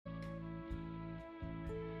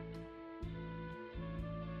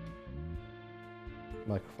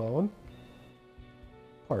Microphone.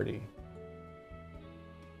 Party.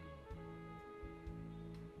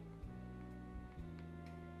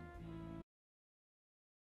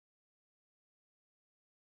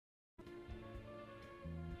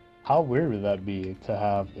 How weird would that be to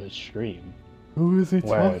have a stream Who is he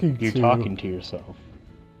where talking you're to? talking to yourself?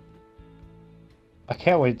 I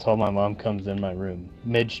can't wait till my mom comes in my room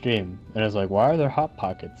midstream and is like, "Why are there hot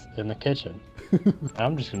pockets in the kitchen?" And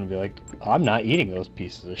I'm just gonna be like, "I'm not eating those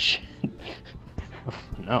pieces of shit."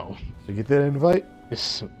 No. Did you get that invite?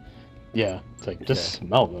 Yeah, it's like just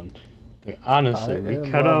smell them. Like, honestly, I we am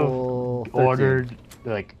could have level 13. ordered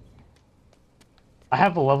like. I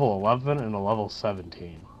have a level 11 and a level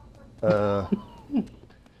 17. So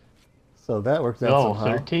that works out Level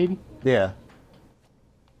somehow. 13? Yeah.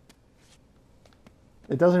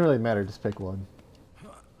 It doesn't really matter, just pick one.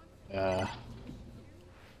 You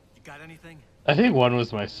got anything? I think one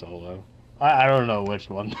was my solo. I don't know which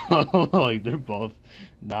one. Like, they're both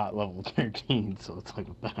not level 13, so it's like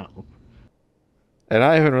a battle. And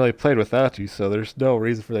I haven't really played without you, so there's no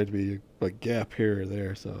reason for there to be a gap here or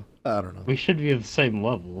there, so I don't know. We should be at the same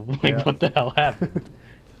level. Like, Yeah. what the hell happened?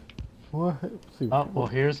 What? Oh, well,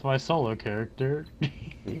 here's my solo character.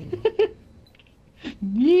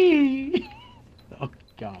 Yee! Oh,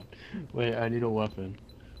 God. Wait, I need a weapon.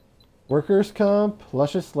 Workers' comp,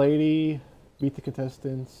 luscious lady, beat the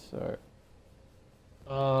contestants, or...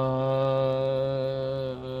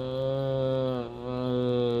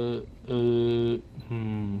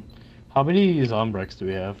 How many Zombrex do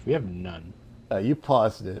we have? We have none. you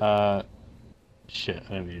paused it. Shit,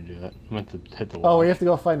 I didn't mean to do that. I meant to hit the Oh, wall. we have to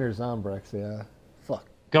go find our Zombrex, yeah. Fuck.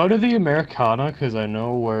 Go to the Americana, because I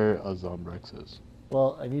know where a Zombrex is.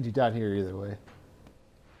 Well, I need you down here either way.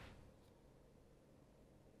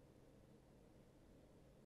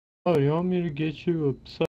 Oh, you want me to get you a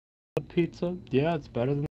sub pizza? Yeah, it's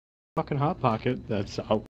better than fucking Hot Pocket. That's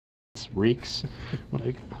out. It reeks.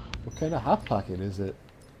 Like, What kind of Hot Pocket is it?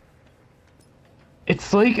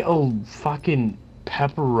 it's like a fucking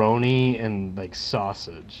pepperoni and like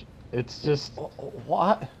sausage. It's just.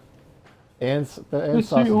 What? And It's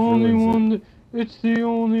sausage the only ruins it. one. It's the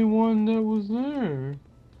only one that was there.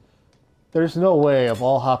 There's no way of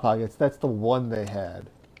all Hot Pockets, that's the one they had.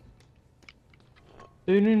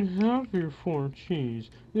 They didn't have your 4 cheese.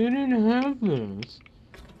 They didn't have this.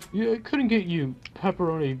 Yeah, I couldn't get you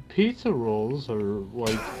pepperoni pizza rolls or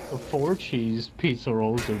like a 4 cheese pizza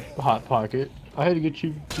rolls or Hot Pocket. I had to get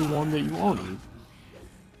you the one that you won't eat.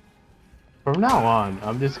 From now on,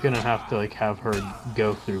 I'm just gonna have to like have her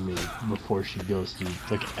go through me before she goes through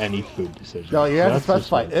like any food decision. No, you have to That's just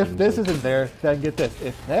specify. what it If seems this like. isn't there, then get this.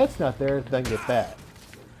 If that's not there, then get that.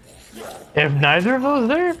 If neither of those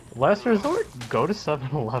there, last resort, go to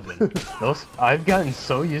 7-Eleven. Those I've gotten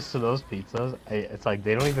so used to those pizzas, it's like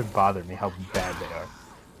they don't even bother me how bad they are.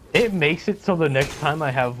 It makes it so the next time I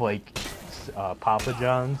have like Papa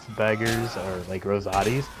John's, Beggars, or like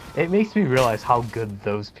Rosati's, it makes me realize how good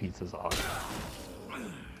those pizzas are.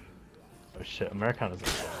 Oh shit, Americana's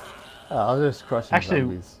this way. Oh, I was just crushing Actually,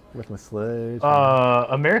 zombies with my sledge.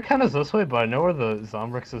 Americana's this way, but I know where the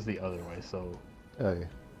Zombrex is the other way, so... Okay.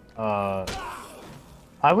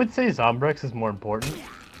 I would say Zombrex is more important.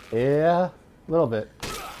 Yeah, a little bit.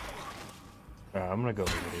 Alright, I'm gonna go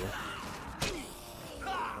over here.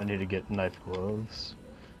 I need to get knife gloves.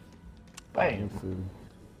 Bam! Food.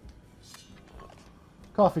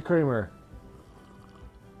 Coffee creamer.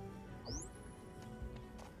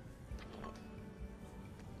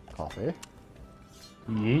 Coffee.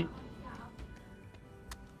 Yeet.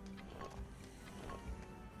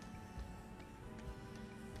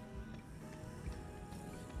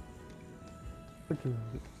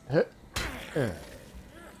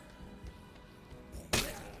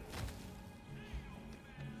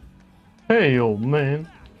 Hey, old man.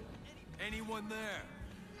 Anyone there?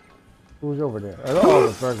 Who's over there? Oh,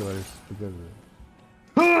 the burglars.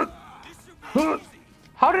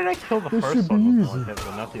 How did I kill the This first should be one with easy. one hit,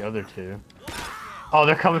 but not the other two? Oh,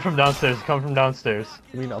 they're coming from downstairs. Coming from downstairs.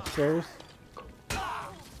 You mean upstairs?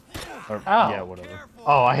 Or, Ow. yeah, whatever.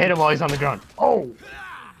 Oh, I hit him while he's on the ground. Oh!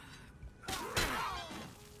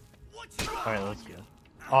 Alright, let's go.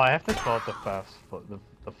 Oh, I have to call it the fast flow.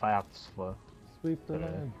 The fast flow. Sweep the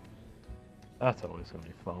line. That's always gonna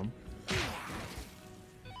be fun.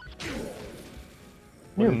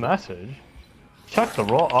 New message. Check the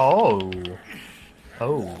roll. Oh.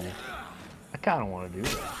 Oh. I kinda wanna do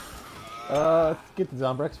that. Let's get the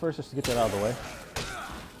Zombrex first, just to get that out of the way.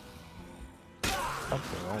 That's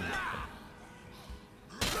the wrong.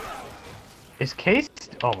 Is Case?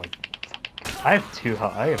 Oh my. I have 2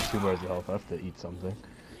 bars of health. I have to eat something.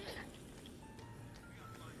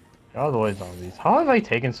 Get out of the way, zombies. How have I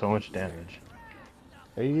taken so much damage?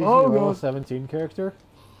 Are you using Oh, your level God. 17 character?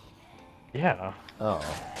 Yeah. Oh.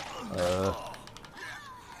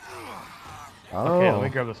 Okay, let me Oh.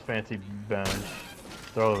 grab this fancy bench.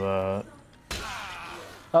 Throw the...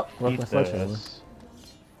 Oh, broke my Eat sledgehammer. this.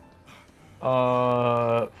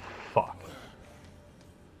 Fuck.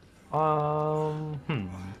 I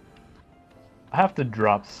have to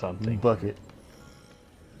drop something. Bucket.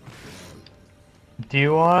 Do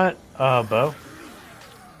you want a bow?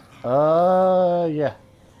 Yeah.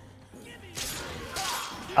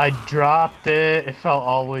 I dropped it. It fell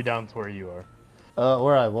all the way down to where you are.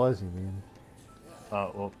 Where I was, you mean?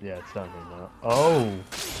 Well, yeah, it's down here now. Oh.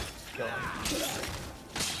 God.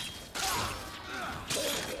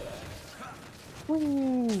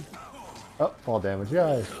 Whee! Oh, fall damage,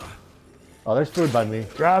 guys. Oh, there's food by me.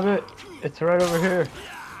 Grab it. It's right over here.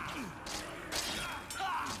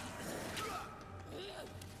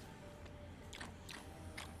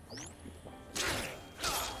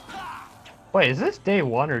 Wait, is this day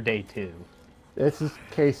 1 or day 2? This is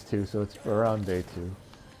case 2, so it's around day 2.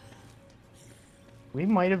 We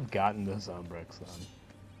might have gotten this on Bricks then.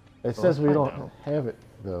 It Well, says we let's don't find out. have it,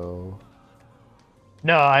 though.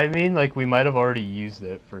 No, I mean, like, we might have already used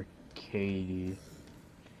it for Katie.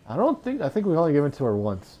 I think we've only given it to her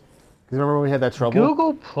once. Because remember when we had that trouble?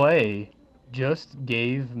 Google Play just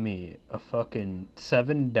gave me a fucking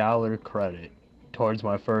 $7 credit towards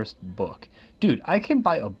my first book. Dude, I can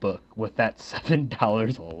buy a book with that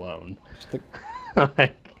 $7 alone.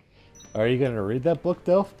 Like, Are you gonna read that book,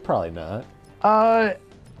 though? Probably not.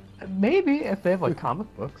 maybe if they have, like,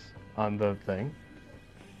 comic books on the thing.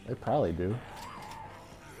 They probably do.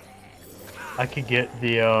 I could get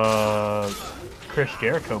the, Chris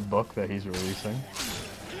Jericho book that he's releasing.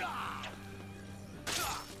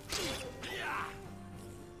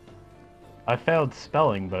 I failed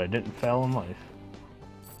spelling, but I didn't fail in life.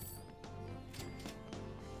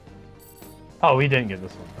 Oh, we didn't get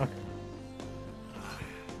this one. Okay.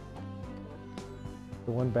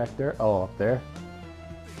 The one back there? Oh, up there?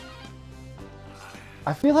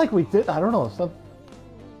 I feel like we did. I don't know.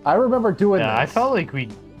 I remember doing Yeah, I this. felt like we...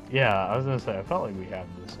 Yeah, I was gonna say, I felt like we had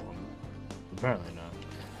this one. Apparently not.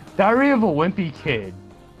 Diary of a Wimpy Kid.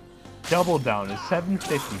 Double Down is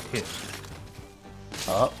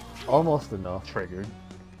 $7.52. Almost enough. Triggered.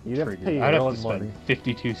 You didn't Triggered. pay your I'd have own to spend money.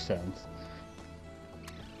 52 cents.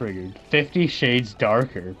 Triggered. 50 Shades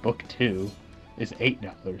Darker, book 2, is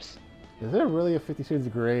 $8. Is there really a 50 Shades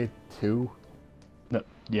of Grey 2? No,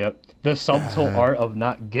 yep. The Subtle Art of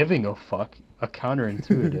Not Giving a Fuck, a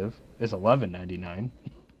Counterintuitive, is $11.99.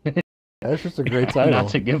 That's just a great title. Not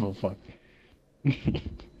to give a fuck.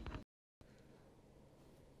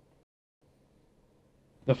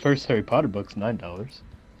 The first Harry Potter book's $9.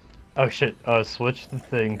 Oh shit, switch the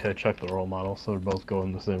thing to check the role model so they're both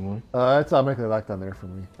going the same way. It's automatically locked on there for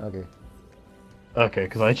me. Okay. Okay,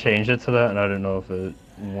 because I changed it to that and I didn't know if it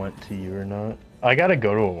went to you or not. I gotta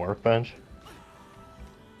go to a workbench.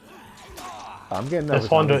 I'm getting This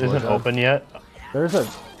one isn't open yet. There's a...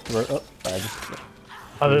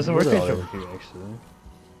 Oh, there's a Where workbench are over here actually.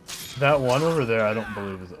 That one over there I don't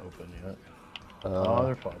believe is open yet.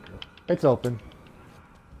 Motherfucker. It's open.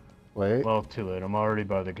 Wait. Well, too late. I'm already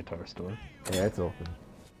by the guitar store. Yeah, it's open.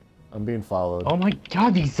 I'm being followed. Oh my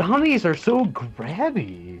god, these zombies are so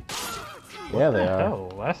grabby! Yeah, What they the are.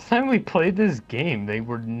 hell? Last time we played this game, they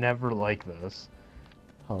were never like this.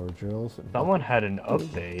 Power drills. And Someone had an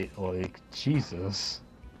update, like, Jesus.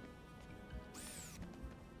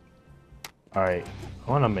 Alright,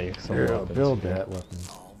 I wanna make some Here, I'll weapons build here. that weapon.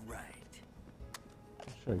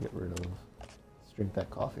 Should I get rid of? Let's drink that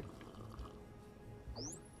coffee.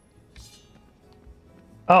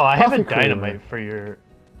 Oh, I have a Coffee creamer. dynamite for your...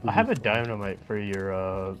 I have a dynamite for your,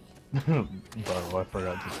 bow, I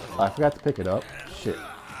forgot to say. I forgot to pick it up. Shit.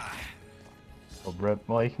 Oh, rip.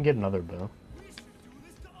 Well, you can get another bow.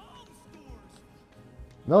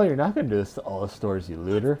 No, you're not gonna do this to all the stores, you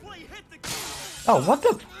looter. Oh, what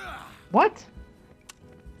the... What?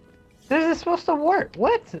 This is supposed to work.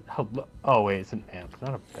 What? Oh, wait, it's an amp,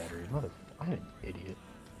 not a battery. I'm an idiot.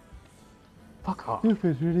 Fuck off.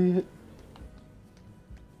 Stupid idiot.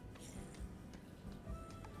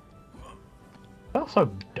 I feel so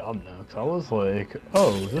dumb now, because I was like,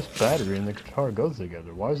 oh, this battery and the guitar goes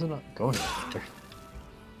together. Why is it not going together?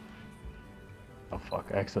 Oh, fuck.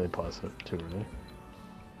 I accidentally paused it too early.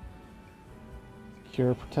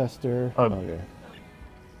 Cure protester. Oh. Okay.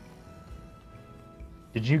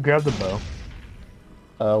 Did you grab the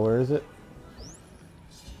bow? Where is it?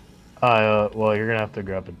 Well, you're gonna have to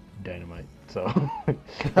grab a dynamite, so...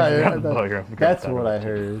 Grab the bow, you're gonna have to grab That's what I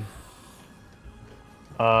heard.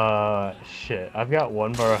 Shit. I've got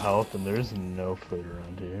 1 bar of health and there's no food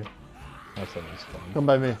around here. That's always fun. Come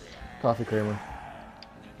by me. Coffee creamer.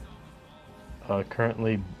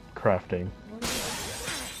 Currently crafting.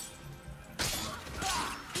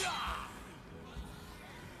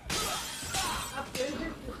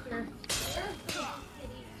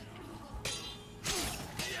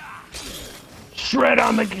 Shred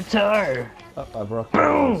on the guitar! Oh, I broke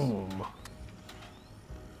Boom!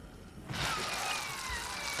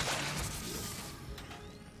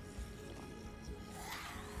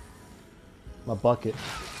 my bucket.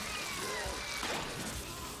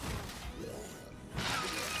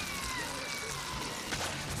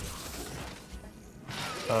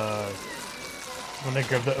 I'm gonna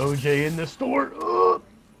grab the OJ in the store. Ugh!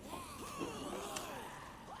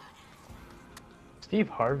 Steve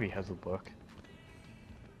Harvey has a book.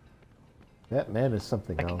 That man is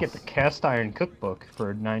something I else. could get the cast iron cookbook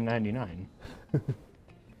for $9.99.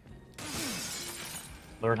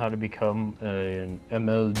 Learn how to become an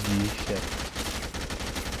MLG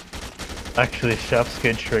chef. Actually, chefs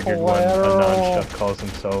get triggered when a non-chef calls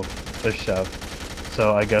himself a chef.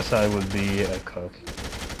 So I guess I would be a cook.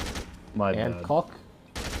 My And bad. cock?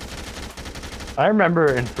 I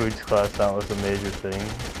remember in foods class that was a major thing.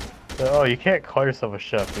 So, oh, you can't call yourself a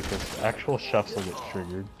chef because actual chefs will get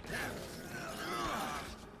triggered.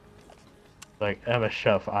 Like, I'm a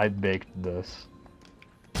chef, I baked this.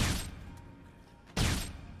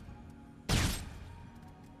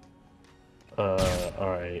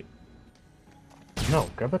 Alright. No,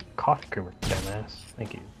 grab a coffee creamer, dumbass.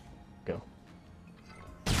 Thank you. Go.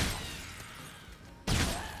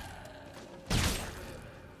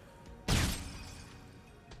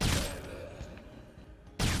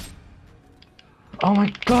 Oh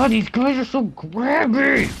my god, these guys are so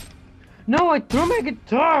grabby! No, I threw my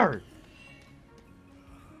guitar!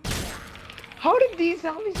 How did these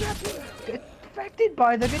zombies not get affected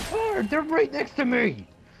by the guitar? They're right next to me!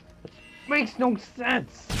 Makes no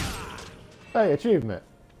sense! Hey, achievement.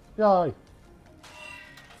 Yay.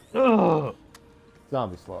 Ugh!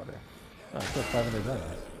 Zombie slaughter. Oh, I killed 500 zombies.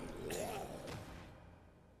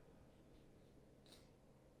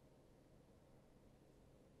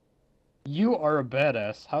 You are a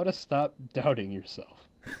badass. How to stop doubting yourself.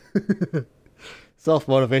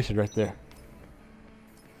 Self-motivation right there.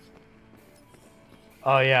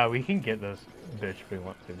 Oh yeah, we can get this bitch if we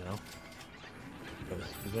want to now. Because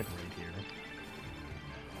he's like right here.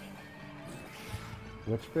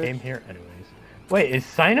 Which bitch? Came here anyways. Wait, is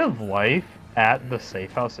Sign of Life at the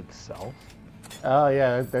safe house itself? Oh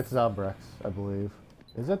yeah, that's Zombrex, I believe.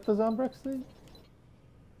 Is that the Zombrex thing?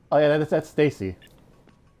 Oh yeah, that's Stacy.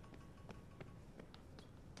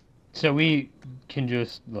 So we can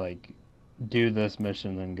just, like, do this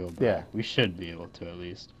mission and then go back. Yeah. We should be able to, at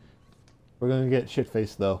least. We're gonna get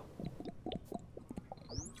shit-faced though.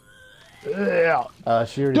 Yeah.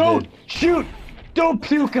 She already Don't did. shoot! Don't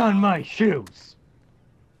puke on my shoes!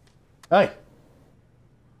 Hey!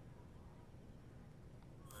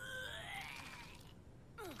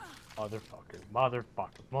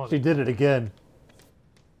 Motherfucker. She did it again.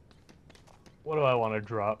 What do I want to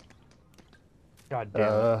drop? God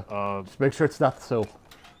damn it. Just make sure it's not the soap.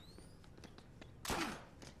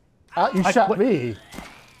 Ah, you shot what- me!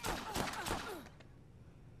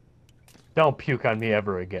 Don't puke on me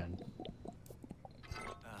ever again.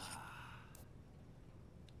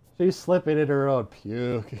 She's slipping in her own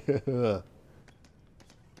puke.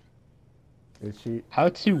 Is she? How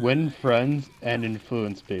to win friends and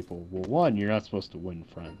influence people. Well, one, you're not supposed to win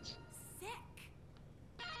friends.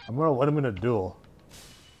 I'm gonna let him in a duel.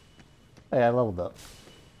 Hey, I leveled up.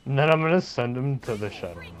 And then I'm gonna send him to the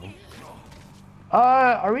shadow room.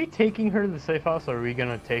 Are we taking her to the safe house, or are we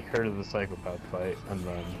gonna take her to the psychopath fight and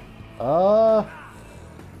then...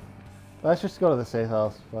 Let's just go to the safe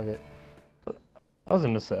house. Fuck it. I was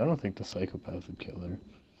gonna say, I don't think the psychopath would kill her.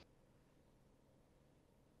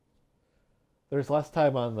 There's less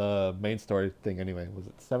time on the main story thing anyway. Was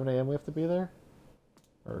it 7 a.m. we have to be there?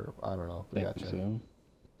 Or, I don't know. We I got think you. so.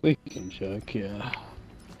 We can check, yeah.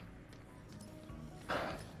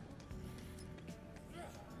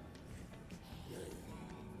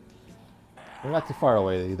 We're not too far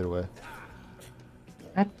away either way.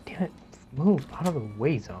 God damn it. Move out of the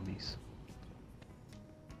way, zombies.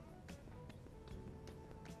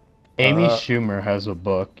 Amy Schumer has a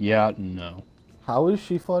book. Yeah, no. How is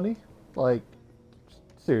she funny? Like,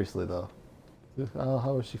 seriously though.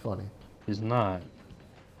 How is she funny? She's not.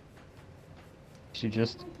 She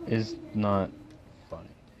just is not funny.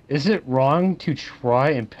 Is it wrong to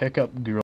try and pick up girls?